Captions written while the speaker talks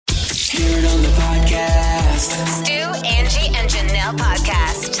Angie and Janelle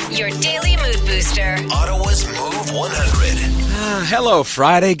podcast. Your daily mood booster. Ottawa's Move 100. Hello,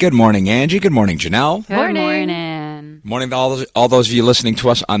 Friday. Good morning, Angie. Good morning, Janelle. Good morning. Morning to all those of you listening to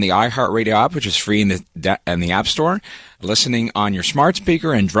us on the iHeartRadio app, which is free in the App Store, listening on your smart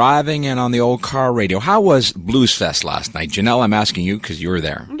speaker and driving and on the old car radio. How was Blues Fest last night? Janelle, I'm asking you because you were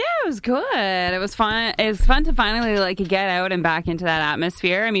there. Yeah, it was good. It was fun. It was fun to finally get out and back into that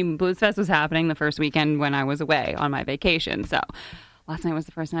atmosphere. I mean, Blues Fest was happening the first weekend when I was away on my vacation, so last night was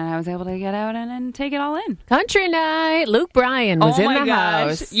the first night I was able to get out and take it all in. Country night. Luke Bryan was in the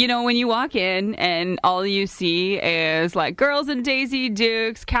house. You know, when you walk in and all you see is like girls in Daisy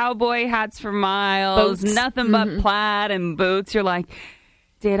Dukes, cowboy hats for miles, Boots. nothing but plaid and boots. You're like,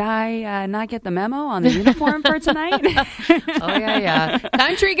 did I not get the memo on the uniform for tonight? Oh, yeah.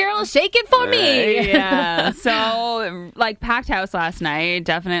 Country girl, shake it for me. Yeah. So, packed house last night.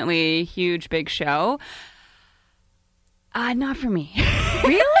 Definitely huge, big show. Not for me.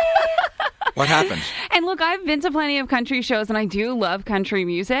 Really? What happened? And look, I've been to plenty of country shows, and I do love country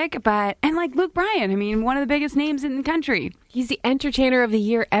music, and like Luke Bryan, I mean, one of the biggest names in the country. He's the entertainer of the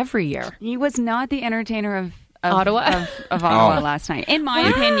year every year. He was not the entertainer of Ottawa? of Ottawa last night, in my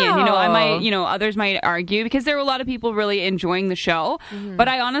opinion. You know, I might, others might argue because there were a lot of people really enjoying the show, but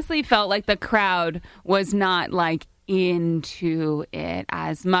I honestly felt like the crowd was not into it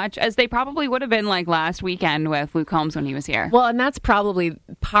as much as they probably would have been last weekend with Luke Combs when he was here. Well, and that's probably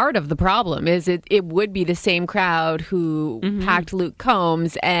part of the problem is it would be the same crowd who packed Luke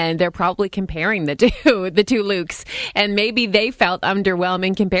Combs, and they're probably comparing the two Lukes, and maybe they felt underwhelmed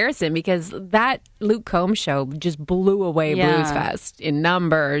in comparison because that Luke Combs show just blew away Blues Fest in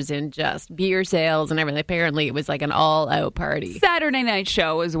numbers and just beer sales and everything. Apparently it was like an all-out party. Saturday night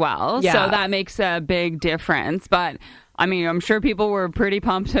show as well, so that makes a big difference, but I mean, I'm sure people were pretty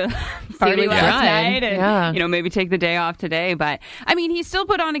pumped to party last night and, maybe take the day off today. But, I mean, he still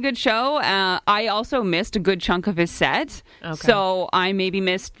put on a good show. I also missed a good chunk of his set. Okay. So I maybe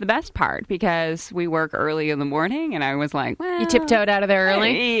missed the best part because we work early in the morning. And I was like, well. You tiptoed out of there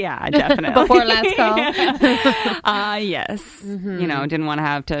early? Yeah, definitely. Before last call? Yes. Didn't want to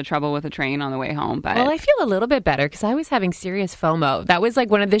have trouble with a train on the way home. But well, I feel a little bit better because I was having serious FOMO. That was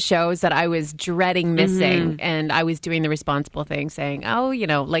one of the shows that I was dreading missing. And I was doing the responsible thing saying,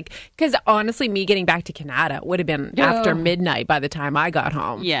 because honestly, me getting back to Canada would have been after midnight by the time I got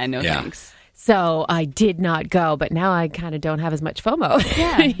home. Yeah, thanks. So I did not go, but now I kind of don't have as much FOMO.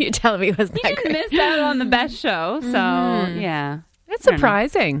 Yeah. You're telling me it wasn't that great. Missed out on the best show, so yeah. That's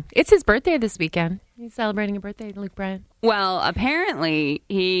surprising. It's his birthday this weekend. He's celebrating a birthday, Luke Bryan. Well, apparently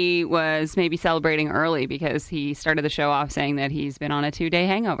he was maybe celebrating early because he started the show off saying that he's been on a 2-day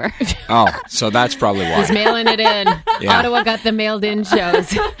hangover. Oh, so that's probably why. He's mailing it in. Yeah. Ottawa got the mailed in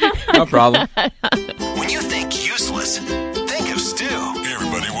shows. No problem. When you think useless, think of Stu. Hey,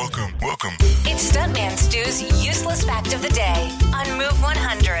 everybody, welcome. It's Stuntman Stu's useless fact of the day on Move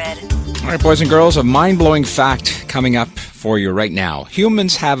 100. All right, boys and girls, a mind-blowing fact coming up for you right now.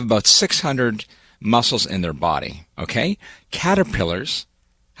 Humans have about 600 muscles in their body, okay? Caterpillars,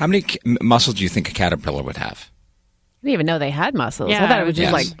 how many muscles do you think a caterpillar would have? I didn't even know they had muscles. Yeah, I thought it was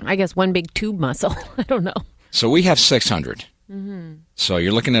just one big tube muscle. I don't know. So we have 600. So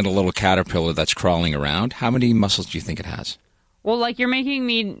you're looking at a little caterpillar that's crawling around. How many muscles do you think it has? Well, you're making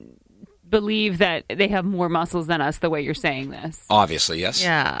me believe that they have more muscles than us the way you're saying this. Obviously, yes.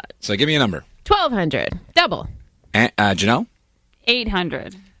 Yeah. So give me a number. 1,200. Double. Janelle?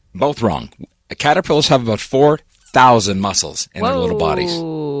 800. Both wrong. Caterpillars have about 4,000 muscles in their little bodies.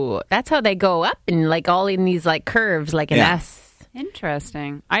 That's how they go up and all in these curves like an S.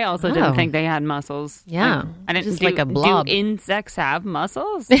 Interesting. I also didn't think they had muscles. Yeah. I didn't just like a blob. Do insects have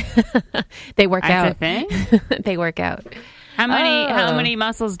muscles? They work That's out. a thing? They work out. How many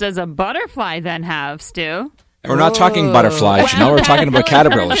muscles does a butterfly then have, Stu? We're not talking butterflies, Janelle. We're talking about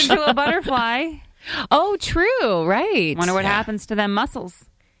caterpillars. Into a butterfly. Oh, true. Right. Wonder what happens to them muscles.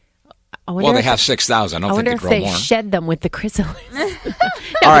 Well, they have 6,000. I don't think they if grow they more. shed them with the chrysalis.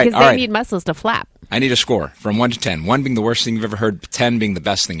 Because they need muscles to flap. I need a score from 1 to 10. 1 being the worst thing you've ever heard, 10 being the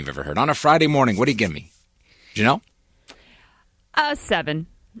best thing you've ever heard. On a Friday morning, what do you give me? Janelle? 7.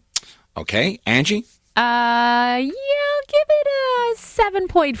 Okay. Angie? I'll give it a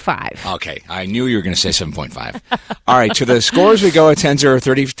 7.5. Okay. I knew you were going to say 7.5. All right. To the scores we go at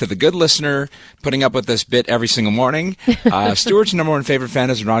 10-0-30. To the good listener putting up with this bit every single morning. Stuart's number one favorite fan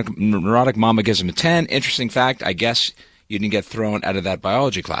is Neurotic Mama gives him a 10. Interesting fact. I guess you didn't get thrown out of that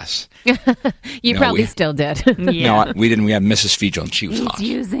biology class. You probably still did. No, we didn't. We had Mrs. Fiegel, and she was hot.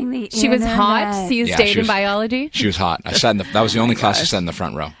 Using the She was hot, so you stayed in biology? She was hot. I sat that was the only class I sat in the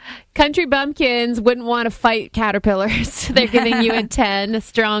front row. Country bumpkins wouldn't want to fight caterpillars. They're giving you a 10, a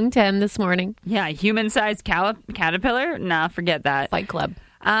strong 10 this morning. Yeah, human-sized caterpillar? Nah, forget that. Fight Club.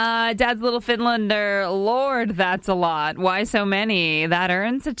 Dad's Little Finlander, Lord, that's a lot. Why so many? That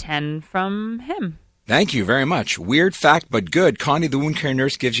earns a 10 from him. Thank you very much. Weird fact, but good. Connie, the wound care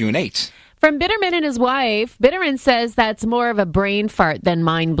nurse, gives you an 8. From Bitterman and his wife, Bitterman says that's more of a brain fart than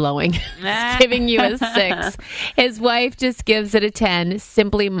mind-blowing. Giving you a 6. His wife just gives it a 10,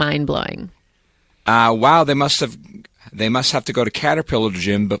 simply mind-blowing. Wow, they must have to go to Caterpillar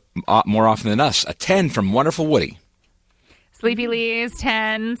Gym but more often than us. A 10 from Wonderful Woody. Sleepy Lee's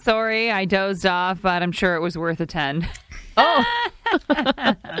 10. Sorry, I dozed off, but I'm sure it was worth a 10. Oh.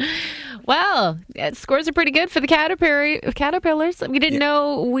 Well, scores are pretty good for the caterpillars. We didn't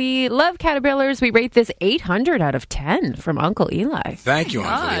know we love caterpillars. We rate this 800 out of 10 from Uncle Eli. Thank you,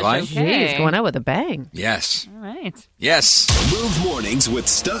 Uncle Eli. Okay. Jeez, going out with a bang. Yes. All right. Yes. Move mornings with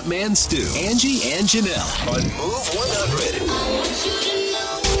Stuntman Stu, Angie, and Janelle on Move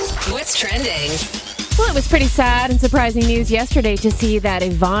 100. What's trending? Well, it was pretty sad and surprising news yesterday to see that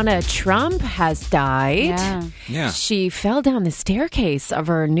Ivana Trump has died. Yeah. She fell down the staircase of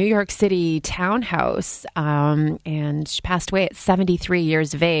her New York City townhouse, and she passed away at 73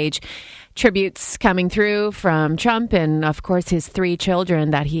 years of age. Tributes coming through from Trump and, of course, his 3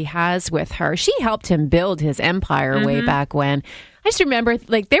 children that he has with her. She helped him build his empire way back when. I just remember,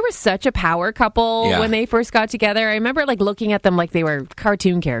 they were such a power couple when they first got together. I remember, looking at them like they were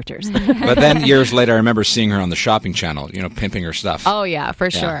cartoon characters. But then years later, I remember seeing her on the shopping channel, pimping her stuff. Oh, yeah,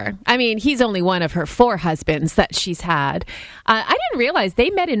 for sure. I mean, he's only one of her 4 husbands that she's had. I didn't realize they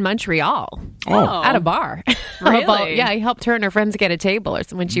met in Montreal at a bar. Really? Yeah, he helped her and her friends get a table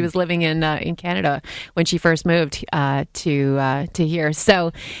when she was living in Canada when she first moved to here.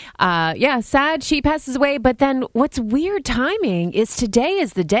 So, sad she passes away. But then what's weird timing is today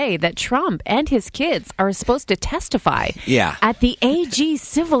is the day that Trump and his kids are supposed to testify at the AG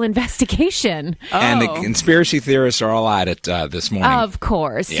civil investigation. And the conspiracy theorists are all at it this morning. Of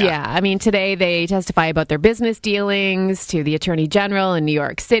course, yeah. I mean, today they testify about their business dealings to the Attorney General in New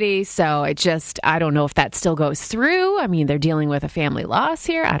York City. So I don't know if that still goes through. I mean, they're dealing with a family loss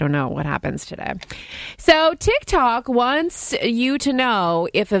here. I don't know what happens today. So TikTok wants you to know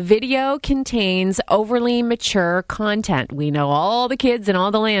if a video contains overly mature content. We know all the kids in all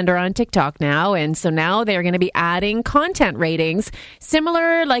the land are on TikTok now. And so now they're going to be adding content ratings,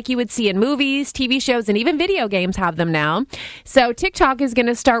 similar like you would see in movies, TV shows, and even video games have them now. So TikTok is going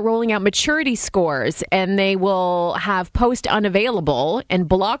to start rolling out maturity scores, and they will have post unavailable and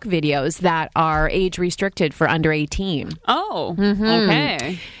block videos that are age restricted for under 18. Oh,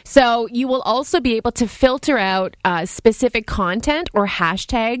 okay. So you will also be able to filter out specific content or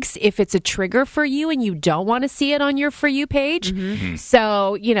hashtags if it's a trigger for you and you don't want to see it on your For You page.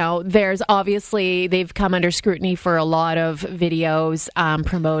 So, there's obviously, they've come under scrutiny for a lot of videos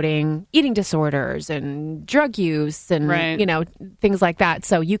promoting eating disorders and drug use and, things like that.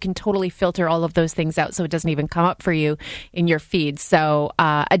 So you can totally filter all of those things out so it doesn't even come up for you in your feed. So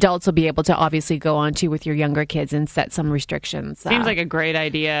adults will be able to obviously go on to with your younger kids and set some restrictions. Seems like a great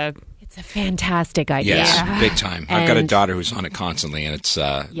idea. It's a fantastic idea. Yes, big time. I've got a daughter who's on it constantly, and it's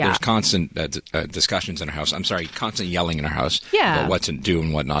there's constant discussions in our house. I'm sorry, constant yelling in our house about what to do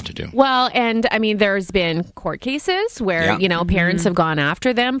and what not to do. Well, and I mean, there's been court cases where, parents have gone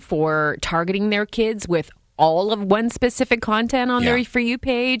after them for targeting their kids with all of one specific content on their For You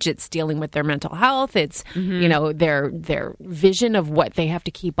page. It's dealing with their mental health. It's, their vision of what they have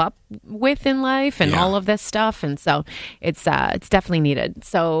to keep up with in life and all of this stuff. And so it's definitely needed.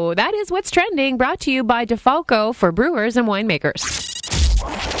 So that is what's trending, brought to you by DeFalco for brewers and winemakers.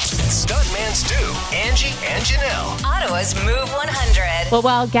 Stuntman Stu, Angie, and Janelle. Ottawa's Move 100. Well,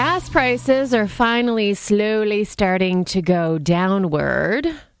 while gas prices are finally slowly starting to go downward,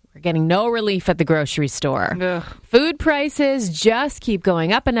 we're getting no relief at the grocery store. Ugh. Food prices just keep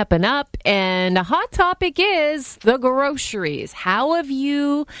going up and up and up. And a hot topic is the groceries. How have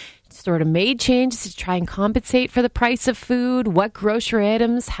you sort of made changes to try and compensate for the price of food? What grocery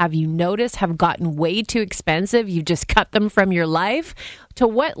items have you noticed have gotten way too expensive? You just cut them from your life? To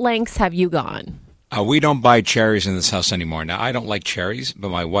what lengths have you gone? We don't buy cherries in this house anymore. Now, I don't like cherries, but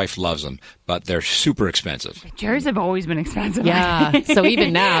my wife loves them. But they're super expensive. Cherries have always been expensive. Yeah. So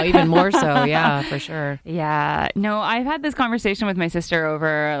even now, even more so. Yeah, for sure. Yeah. No, I've had this conversation with my sister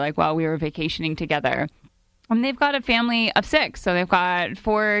over while we were vacationing together. And they've got a family of 6. So they've got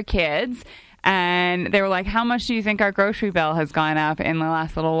 4 kids. And they were like, how much do you think our grocery bill has gone up in the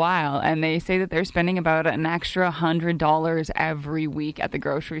last little while? And they say that they're spending about an extra $100 every week at the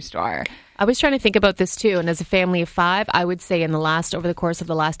grocery store. I was trying to think about this too. And as a family of 5, I would say over the course of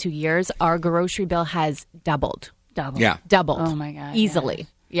the last 2 years, our grocery bill has doubled. Yeah. Doubled. Oh my God. Easily.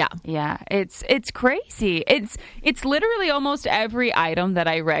 Yeah. Yeah. It's crazy. It's literally almost every item that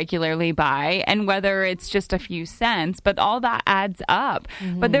I regularly buy, and whether it's just a few cents, but all that adds up.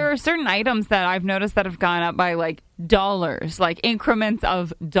 Mm-hmm. But there are certain items that I've noticed that have gone up by like dollars, like increments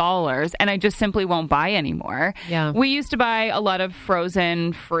of dollars, and I just simply won't buy anymore. Yeah. We used to buy a lot of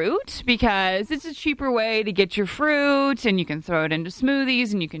frozen fruit because it's a cheaper way to get your fruit, and you can throw it into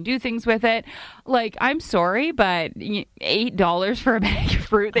smoothies and you can do things with it. Like, I'm sorry, but $8 for a bag of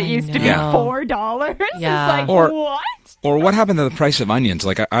fruit that used to be $4 is like, what? Or what happened to the price of onions?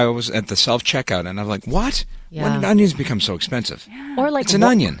 Like, I was at the self-checkout and I'm like, what? Yeah. When did onions become so expensive? Or like it's an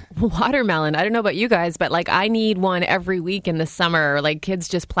onion. Watermelon. I don't know about you guys, but like I need one every week in the summer. Like kids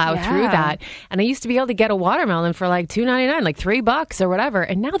just plow through that. And I used to be able to get a watermelon for like $2.99, like $3 or whatever.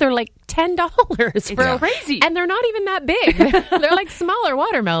 And now they're like $10 for crazy. And they're not even that big. They're like smaller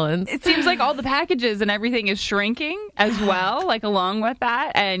watermelons. It seems like all the packages and everything is shrinking as well, like along with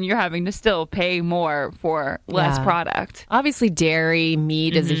that. And you're having to still pay more for less product. Obviously, dairy,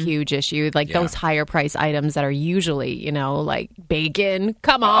 meat is a huge issue. Like those higher price items that are usually, like bacon.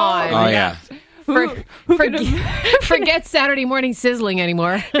 Come on. Oh, yeah. Forget Saturday morning sizzling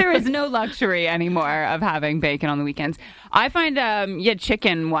anymore. There is no luxury anymore of having bacon on the weekends. I find,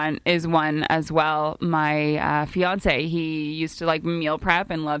 chicken is one as well. My fiance, he used to like meal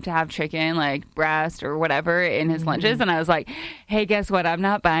prep and love to have chicken, like breast or whatever in his lunches. And I was like, hey, guess what? I'm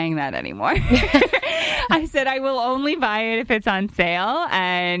not buying that anymore. I said, I will only buy it if it's on sale,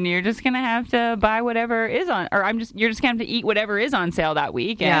 and you're just going to have to buy whatever is on, or you're just going to have to eat whatever is on sale that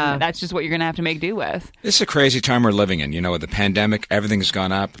week, and that's just what you're going to have to make do with. This is a crazy time we're living in. With the pandemic, everything's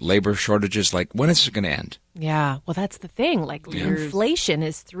gone up, labor shortages. Like, when is it going to end? Yeah, well, that's the thing. Like, inflation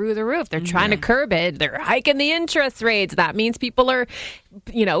is through the roof. They're trying to curb it. They're hiking the interest rates. That means people are,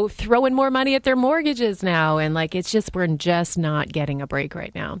 throwing more money at their mortgages now. And, we're just not getting a break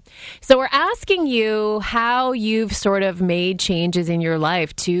right now. So we're asking you how you've sort of made changes in your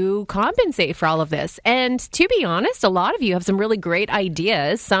life to compensate for all of this. And to be honest, a lot of you have some really great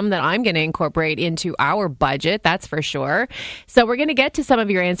ideas, some that I'm going to incorporate into our budget, that's for sure. So we're going to get to some of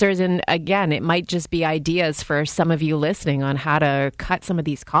your answers. And again, it might just be ideas for some of you listening on how to cut some of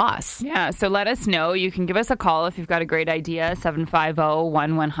these costs. Yeah, so let us know. You can give us a call if you've got a great idea,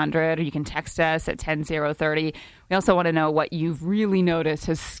 750-1100, or you can text us at 10030. We also want to know what you've really noticed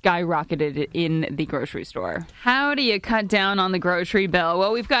has skyrocketed in the grocery store. How do you cut down on the grocery bill?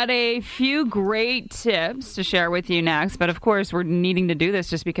 Well, we've got a few great tips to share with you next, but of course we're needing to do this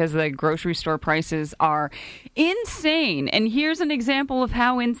just because the grocery store prices are insane. And here's an example of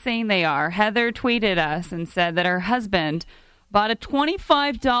how insane they are. Heather tweeted us and said that her husband bought a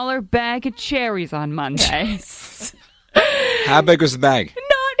 $25 bag of cherries on Monday. How big was the bag?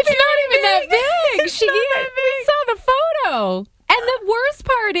 It's not even that big. We saw the photo. And the worst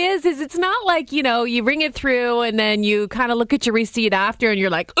part is it's not like, you ring it through and then you kind of look at your receipt after and you're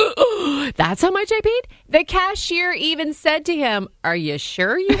like, that's how much I paid? The cashier even said to him, are you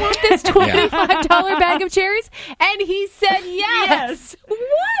sure you want this $25 bag of cherries? And he said yes.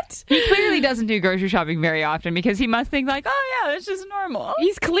 What? He clearly doesn't do grocery shopping very often because he must think like, oh, yeah, that's just normal.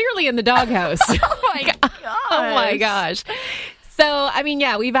 He's clearly in the doghouse. Oh, my gosh. Oh, my gosh. So,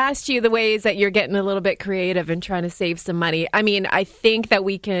 we've asked you the ways that you're getting a little bit creative and trying to save some money. I think that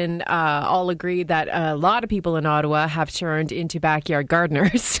we can all agree that a lot of people in Ottawa have turned into backyard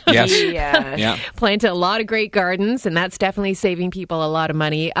gardeners. Yes. Yeah. Planted a lot of great gardens, and that's definitely saving people a lot of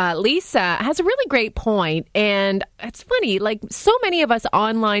money. Lisa has a really great point, and it's funny, so many of us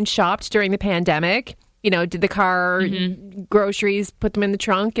online shopped during the pandemic. Did the car groceries, put them in the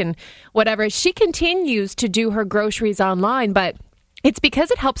trunk and whatever. She continues to do her groceries online, but it's because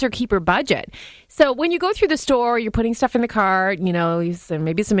it helps her keep her budget. So when you go through the store, you're putting stuff in the cart,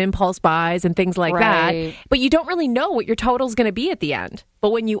 maybe some impulse buys and things like that. But you don't really know what your total is going to be at the end. But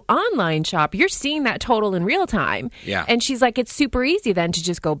when you online shop, you're seeing that total in real time. Yeah. And she's like, it's super easy then to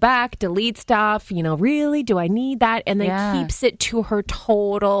just go back, delete stuff. Really? Do I need that? And then keeps it to her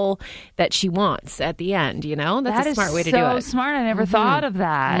total that she wants at the end. That's a smart way to do it. That is so smart. I never thought of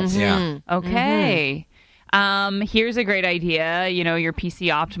that. Mm-hmm. Yeah. Okay. Here's a great idea, your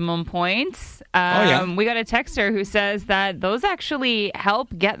PC Optimum points. We got a texter who says that those actually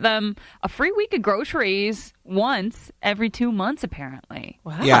help get them a free week of groceries once every 2 months, apparently.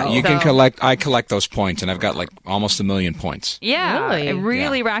 Wow. Yeah, you can collect. I collect those points, and I've got like almost 1 million points. Yeah,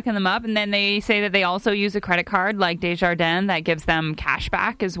 really racking them up. And then they say that they also use a credit card like Desjardins that gives them cash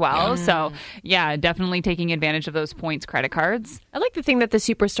back as well. So, yeah, definitely taking advantage of those points credit cards. I like the thing that the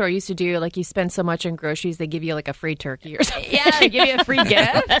Superstore used to do. Like, you spend so much on groceries, they give you like a free turkey or something. Yeah, they give you a free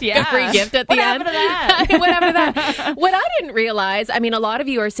gift. Yeah, a free gift at the end. What happened to that? What happened to that? What I didn't realize, I mean, a lot of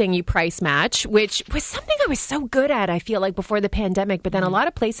you are saying you price match, which was something I was so good at, I feel like, before the pandemic. But then a lot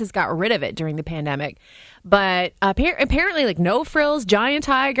of places got rid of it during the pandemic. But apparently, like No Frills, Giant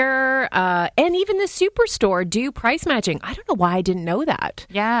Tiger, and even the Superstore do price matching. I don't know why I didn't know that.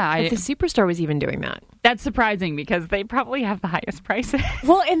 Yeah. The Superstore was even doing that. That's surprising because they probably have the highest prices.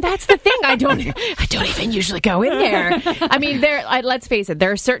 Well, and that's the thing. I don't even usually go in there. I mean, let's face it,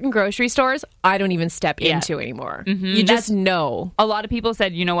 there are certain grocery stores I don't even step into anymore. Mm-hmm. You just know. A lot of people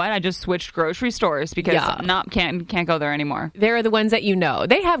said, you know what, I just switched grocery stores because can't go there anymore. They're the ones that you know.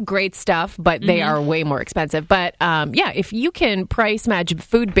 They have great stuff, but they are way more expensive. But if you can price match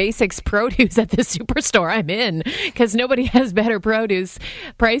Food Basics produce at the Superstore, I'm in, because nobody has better produce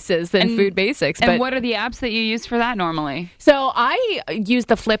prices than Food Basics. And what are the apps that you use for that normally? So I use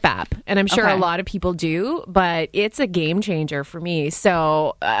the Flip app, and I'm sure a lot of people do, but it's a game changer for me.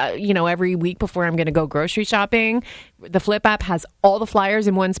 So, every week before I'm going to go grocery shopping, the Flip app has all the flyers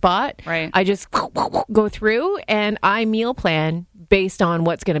in one spot. Right. I just go through and I meal plan based on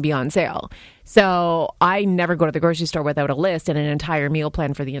what's going to be on sale. So I never go to the grocery store without a list and an entire meal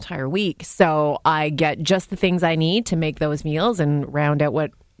plan for the entire week. So I get just the things I need to make those meals and round out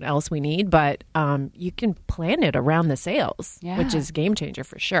what else we need, but you can plan it around the sales, which is a game changer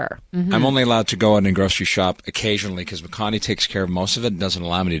for sure. Mm-hmm. I'm only allowed to go in and grocery shop occasionally because Makani takes care of most of it and doesn't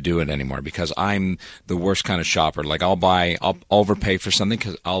allow me to do it anymore because I'm the worst kind of shopper. Like I'll overpay for something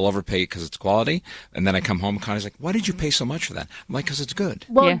because I'll overpay because it's quality, and then I come home and Connie's like, why did you pay so much for that? I'm like, because it's good.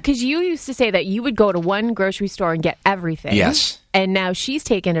 Well, because you used to say that you would go to one grocery store and get everything. Yes. And now she's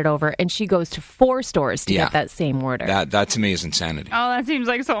taken it over, and she goes to 4 stores to get that same order. That to me is insanity. Oh, that seems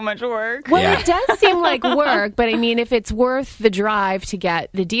like so much work. Well, it does seem like work, but I mean, if it's worth the drive to get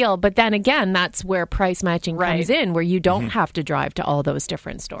the deal, but then again, that's where price matching comes in, where you don't have to drive to all those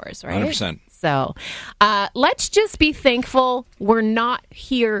different stores, right? 100%. So let's just be thankful we're not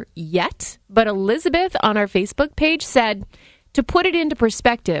here yet. But Elizabeth on our Facebook page said, to put it into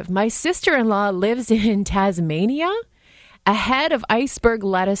perspective, my sister-in-law lives in Tasmania. A head of iceberg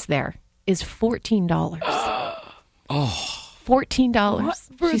lettuce there is $14. $14. What,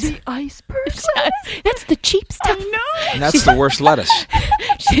 for the iceberg? That's the cheap stuff. I know. And that's the worst lettuce.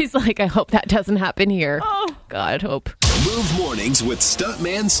 She's like, I hope that doesn't happen here. Oh. God, hope. Move Mornings with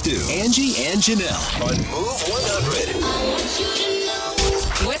Stuntman Stu, Angie, and Janelle on Move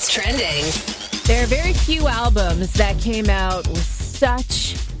 100. What's trending? There are very few albums that came out with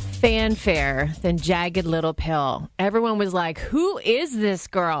such fanfare than Jagged Little Pill. Everyone was like, who is this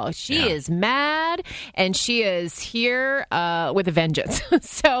girl? She is mad, and she is here with a vengeance.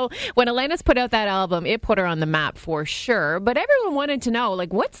 So when Alanis put out that album, it put her on the map for sure. But everyone wanted to know,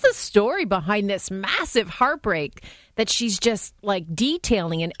 like, what's the story behind this massive heartbreak that she's just like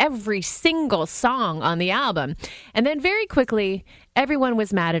detailing in every single song on the album? And then very quickly, everyone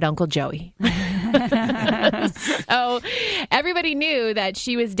was mad at Uncle Joey. So everybody knew that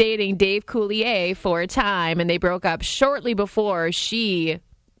she was dating Dave Coulier for a time, and they broke up shortly before she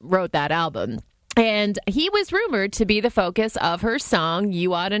wrote that album. And he was rumored to be the focus of her song,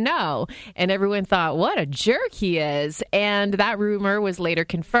 You Oughta Know. And everyone thought, what a jerk he is. And that rumor was later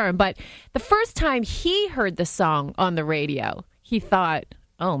confirmed. But the first time he heard the song on the radio, he thought,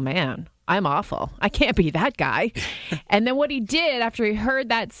 oh, man, I'm awful. I can't be that guy. And then what he did after he heard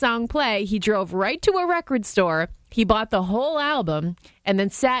that song play, he drove right to a record store. He bought the whole album and then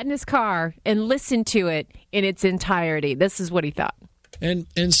sat in his car and listened to it in its entirety. This is what he thought. And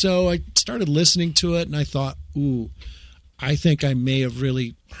so I started listening to it, and I thought, ooh, I think I may have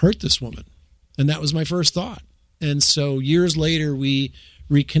really hurt this woman. And that was my first thought. And so years later, we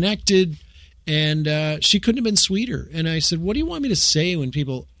reconnected, and she couldn't have been sweeter. And I said, what do you want me to say when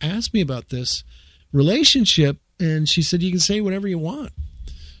people ask me about this relationship? And she said, you can say whatever you want.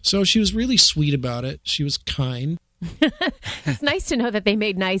 So she was really sweet about it. She was kind. It's nice to know that they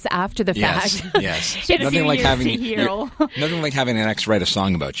made nice after the fact. Yes. Nothing like having an ex write a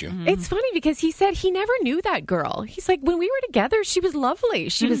song about you. It's funny because he said he never knew that girl. He's like, when we were together, she was lovely.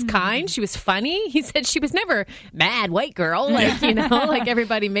 She was kind. She was funny. He said she was never mad white girl, like, like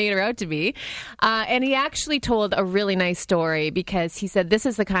everybody made her out to be. And he actually told a really nice story because he said this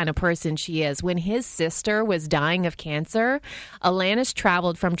is the kind of person she is. When his sister was dying of cancer, Alanis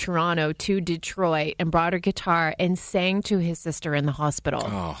traveled from Toronto to Detroit and brought her guitar and sang to his sister in the hospital.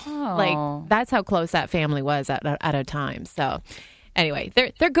 Like, that's how close that family was at a time. So anyway,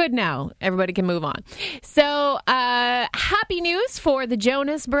 they're good now. Everybody can move on. So happy news for the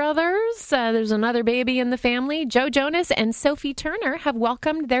Jonas Brothers. There's another baby in the family. Joe Jonas and Sophie Turner have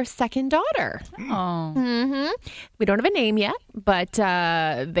welcomed their second daughter. We don't have a name yet, but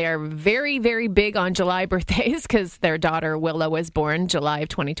they're very, very big on July birthdays because their daughter Willow was born July of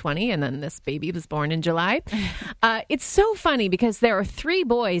 2020, and then this baby was born in July. It's so funny because there are 3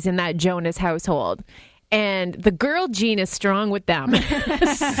 boys in that Jonas household. And the girl gene is strong with them.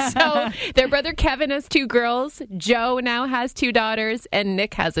 So their brother Kevin has 2 girls. Joe now has 2 daughters. And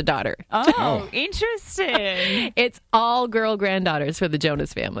Nick has a daughter. Oh, interesting. It's all girl granddaughters for the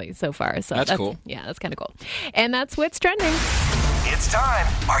Jonas family so far. So that's cool. Yeah, that's kind of cool. And that's what's trending. It's time.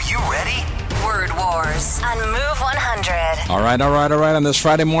 Are you ready? Word Wars on Move 100. All right. On this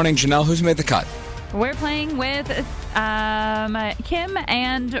Friday morning, Janelle, who's made the cut? We're playing with Kim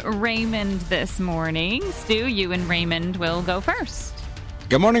and Raymond this morning. Stu, you and Raymond will go first.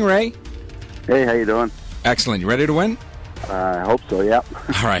 Good morning, Ray. Hey, how you doing? Excellent. You ready to win? I hope so, yeah.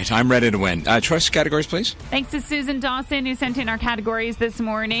 All right, I'm ready to win. Choice categories, please. Thanks to Susan Dawson, who sent in our categories this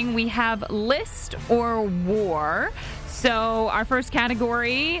morning. We have list or war. So our first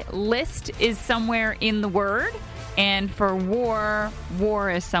category, list, is somewhere in the word. And for war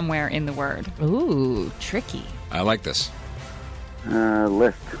is somewhere in the word. Ooh, tricky. I like this.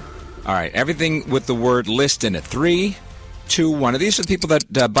 List. All right, everything with the word list in it. 3, 2, 1. Are these the people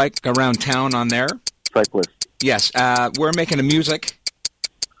that bike around town on there? Cyclist. Yes. We're making a music.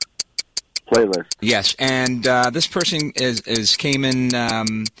 Playlist. Yes, and this person came in.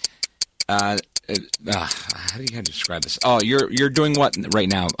 How do you describe this? Oh, you're doing what right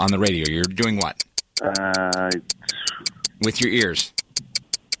now on the radio? You're doing what? With your ears.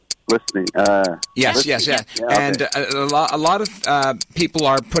 Listening. Yes. Yeah, and okay. a lot of people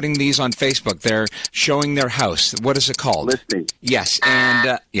are putting these on Facebook. They're showing their house. What is it called? Listening. Yes,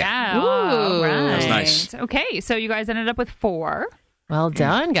 and yeah. Ooh, right. That was nice. Okay, so you guys ended up with 4. Well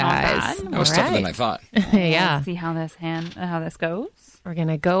done, guys. That was tougher than I thought. Yeah. Let's see how this goes. We're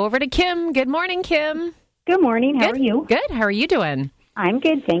gonna go over to Kim. Good morning, Kim. Good morning. How are you? Good. How are you doing? I'm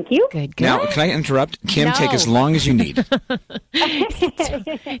good, thank you. Good. Now, can I interrupt? Kim, No. take as long as you need.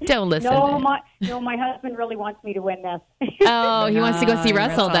 Don't listen. No, my husband really wants me to win this. Oh, he wants to go see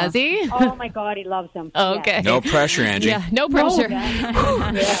Russell, does he? Oh my God, he loves him. Okay. No pressure, Angie. Yeah, no pressure.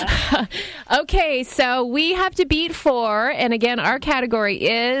 Yeah. Okay, so we have to beat 4, and again, our category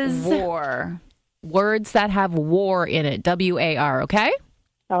is War. words that have war in it. WAR. Okay.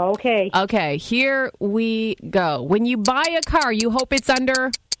 Okay. Okay, here we go. When you buy a car, you hope it's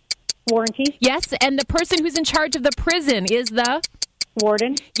under Warranty. yes, and the person who's in charge of the prison is the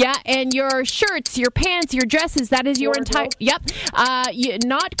Warden. yeah, and your shirts, your pants, your dresses, that is your entire Wardrobe. yep.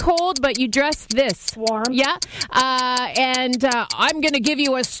 Not cold, but you dress this. Warm. Yeah. And I'm going to give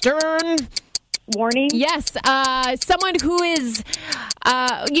you a stern Warning. yes, someone who is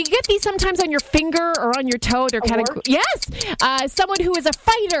you get these sometimes on your finger or on your toe. They're kind of warp? yes. Someone who is a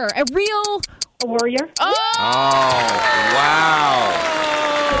fighter, a real A warrior. Oh, wow.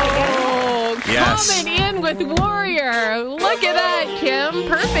 Yes. Coming in with warrior. Look at that, Kim.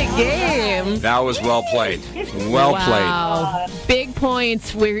 Perfect game. That was well played. Well Wow. Big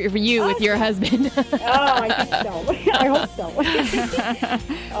points for you with your husband. Oh, I think so. I hope so.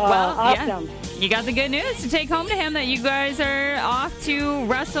 Well, awesome. yeah. You got the good news to take home to him that you guys are off to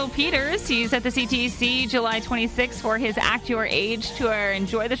Russell Peters. He's at the CTC July 26th for his Act Your Age tour.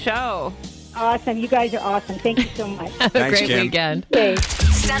 Enjoy the show. Awesome. You guys are awesome. Thank you so much. Have a Thanks, great Kim. weekend. Okay.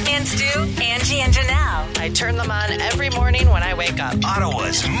 Stuntman Stu, Angie, and Janelle. I turn them on every morning when I wake up.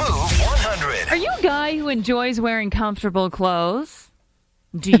 Ottawa's Move 100. Are you a guy who enjoys wearing comfortable clothes?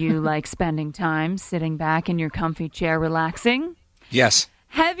 Do you like spending time sitting back in your comfy chair relaxing? Yes.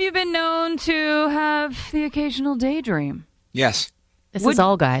 Have you been known to have the occasional daydream? Yes. This is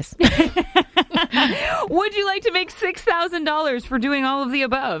all guys. Would you like to make $6,000 for doing all of the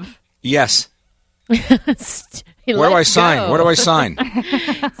above? Yes. Where do I sign? Where do I sign?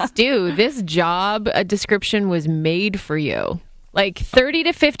 Stu, this job description was made for you. Like 30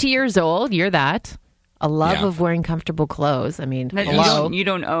 to 50 years old, you're that. A love of wearing comfortable clothes. I mean, you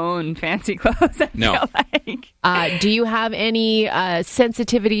don't own fancy clothes. I feel like. Do you have any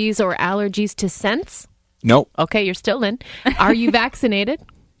sensitivities or allergies to scents? Nope. Okay, you're still in. Are you vaccinated?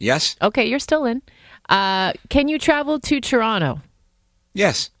 Yes. Okay, you're still in. Can you travel to Toronto?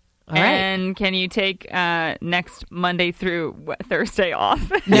 Yes. All right. And can you take next Monday through Thursday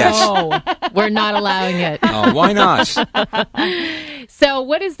off? No, we're not allowing it. Oh, why not? So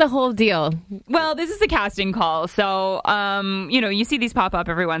what is the whole deal? Well, this is a casting call. So, you see these pop up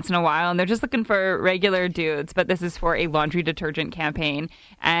every once in a while, and they're just looking for regular dudes. But this is for a laundry detergent campaign.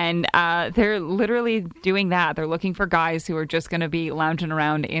 And they're literally doing that. They're looking for guys who are just going to be lounging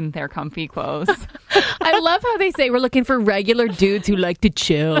around in their comfy clothes. I love how they say we're looking for regular dudes who like to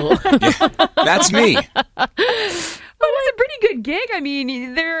chill. Yeah, that's me. But it's a pretty good gig. I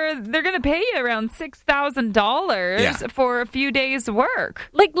mean, they're going to pay you around $6,000 for a few days' work.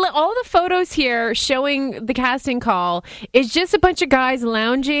 Like all the photos here showing the casting call is just a bunch of guys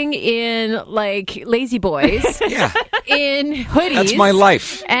lounging in like lazy boys, in hoodies. That's my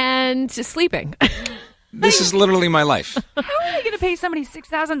life, and sleeping. This is literally my life. How are they going to pay somebody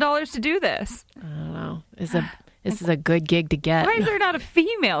 $6,000 to do this? I don't know. This is a good gig to get. Why is there not a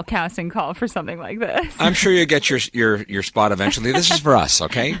female casting call for something like this? I'm sure you'll get your spot eventually. This is for us,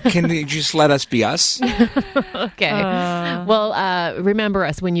 okay? Can you just let us be us? Okay. Well, remember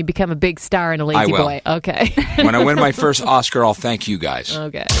us when you become a big star and a lazy boy. Okay. When I win my first Oscar, I'll thank you guys.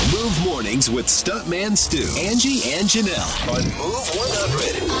 Okay. Move Mornings with Stuntman Stu, Angie, and Janelle on Move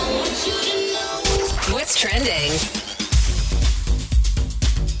 100. What's trending?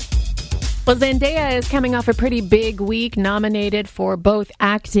 Well, Zendaya is coming off a pretty big week, nominated for both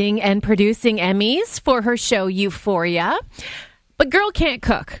acting and producing Emmys for her show Euphoria. But girl can't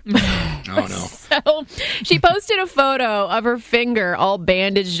cook. Oh, no. So she posted a photo of her finger all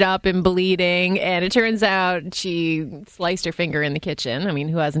bandaged up and bleeding. And it turns out she sliced her finger in the kitchen. I mean,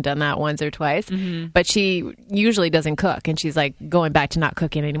 who hasn't done that once or twice? Mm-hmm. But she usually doesn't cook. And she's like going back to not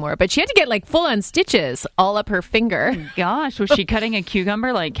cooking anymore. But she had to get like full on stitches all up her finger. Oh, gosh, was she cutting a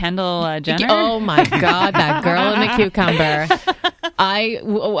cucumber like Kendall Jenner? Oh, my God. That girl in the cucumber. I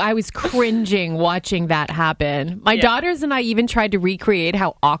was cringing watching that happen. My daughters and I even tried to recreate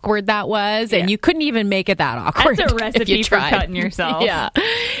how awkward that was, and you couldn't even make it that awkward. That's a recipe for cutting yourself. Yeah.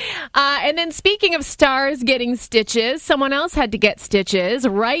 And then speaking of stars getting stitches, someone else had to get stitches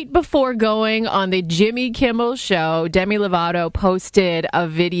right before going on the Jimmy Kimmel show. Demi Lovato posted a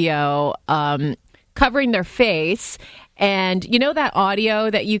video covering their face. And you know that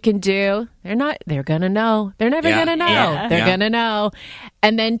audio that you can do? They're going to know. They're never going to know. Yeah. They're going to know.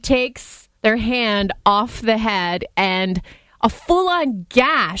 And then takes their hand off the head and a full-on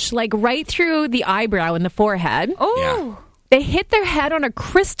gash, like right through the eyebrow and the forehead. Oh. Yeah. They hit their head on a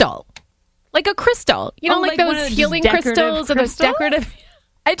crystal. Like a crystal. You know, like those healing crystals or those decorative...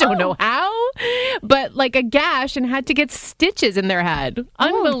 I don't know how, but like a gash, and had to get stitches in their head.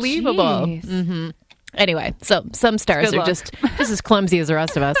 Unbelievable. Mm-hmm. Anyway, so some stars are just as clumsy as the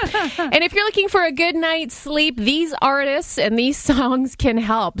rest of us. And if you're looking for a good night's sleep, these artists and these songs can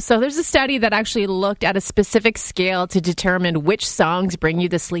help. So there's a study that actually looked at a specific scale to determine which songs bring you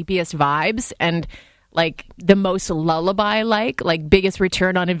the sleepiest vibes and like the most lullaby-like biggest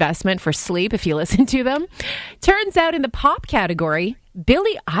return on investment for sleep if you listen to them. Turns out in the pop category,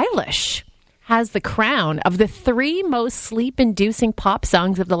 Billie Eilish has the crown of the 3 most sleep-inducing pop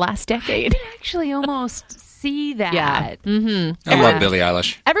songs of the last decade. I can actually almost see that. Yeah. Mm-hmm. I love Billie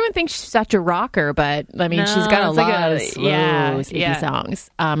Eilish. Everyone thinks she's such a rocker, but I mean, she's got a lot of slow, sleepy songs.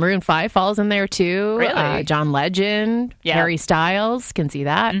 Maroon 5 falls in there too. Really? John Legend, Harry Styles, can see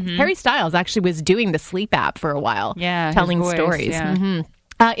that. Mm-hmm. Harry Styles actually was doing the sleep app for a while. Yeah, telling stories. Yeah. Mm-hmm.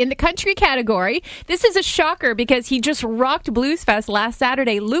 In the country category, this is a shocker because he just rocked Blues Fest last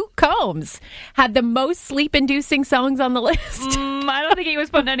Saturday. Luke Combs had the most sleep-inducing songs on the list. I don't think he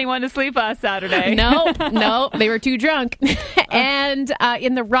was putting anyone to sleep last Saturday. No, they were too drunk. And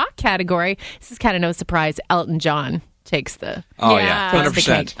in the rock category, this is kind of no surprise, Elton John takes the... Oh, yeah,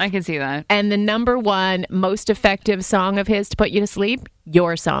 100%. I can see that. And the number 1 most effective song of his to put you to sleep,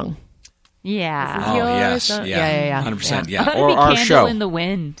 Your Song. Yeah. Oh, yes. Yeah. 100%. Yeah. I thought Or it'd be our Candle show. in the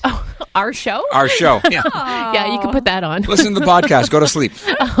Wind. Oh, our show? Our show. Yeah. Yeah, you can put that on. Listen to the podcast. Go to sleep.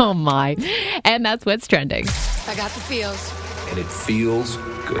 Oh, my. And that's what's trending. I got the feels. And it feels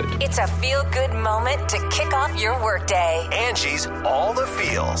good. It's a feel-good moment to kick off your workday. Angie's All the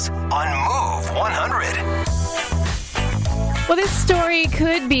Feels on Move 100. Well, this story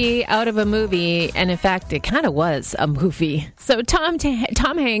could be out of a movie, and in fact, it kind of was a movie. So Tom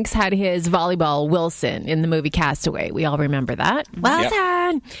Hanks had his volleyball Wilson in the movie Castaway. We all remember that.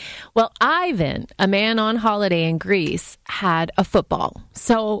 Wilson! Yep. Well, Ivan, a man on holiday in Greece, had a football.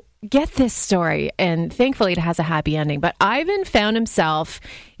 So get this story, and thankfully it has a happy ending. But Ivan found himself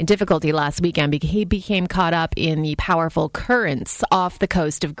in difficulty last weekend because he became caught up in the powerful currents off the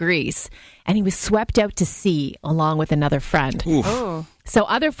coast of Greece, and he was swept out to sea along with another friend. Oh. So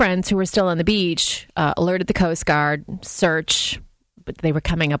other friends who were still on the beach alerted the Coast Guard, search, but they were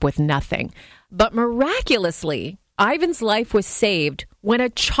coming up with nothing. But miraculously, Ivan's life was saved when a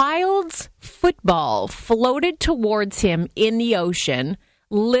child's football floated towards him in the ocean,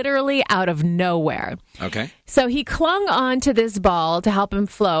 literally out of nowhere. Okay. So he clung on to this ball to help him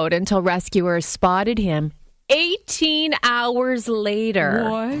float until rescuers spotted him 18 hours later.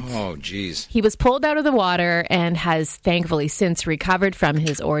 What? Oh, geez. He was pulled out of the water and has thankfully since recovered from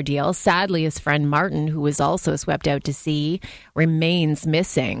his ordeal. Sadly, his friend Martin, who was also swept out to sea, remains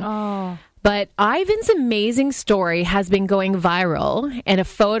missing. Oh. But Ivan's amazing story has been going viral, and a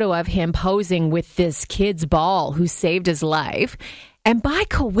photo of him posing with this kid's ball who saved his life. And by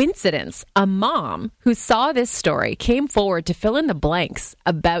coincidence, a mom who saw this story came forward to fill in the blanks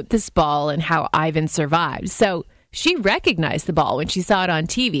about this ball and how Ivan survived. So she recognized the ball when she saw it on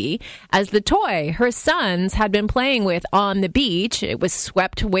TV as the toy her sons had been playing with on the beach. It was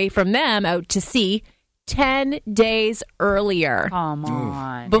swept away from them out to sea 10 days earlier. Come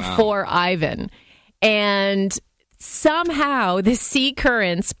on. Before Ivan. And somehow the sea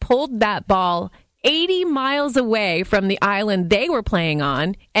currents pulled that ball 80 miles away from the island they were playing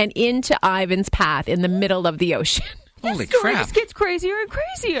on and into Ivan's path in the middle of the ocean. Holy This story crap. just gets crazier and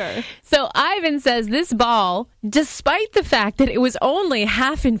crazier. So Ivan says this ball, despite the fact that it was only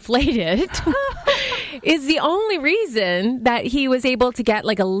half inflated, is the only reason that he was able to get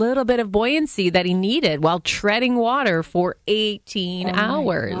like a little bit of buoyancy that he needed while treading water for 18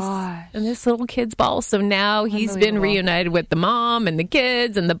 hours. And this little kid's ball. So now he's been reunited with the mom and the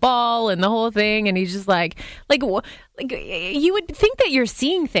kids and the ball and the whole thing. And he's just like you would think that you're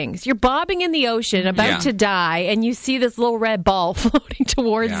seeing things. You're bobbing in the ocean about to die, and you see this little red ball floating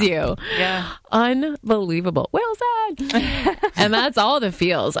towards you. Yeah. Unbelievable. Wilson! And that's all the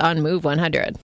feels on Move 100.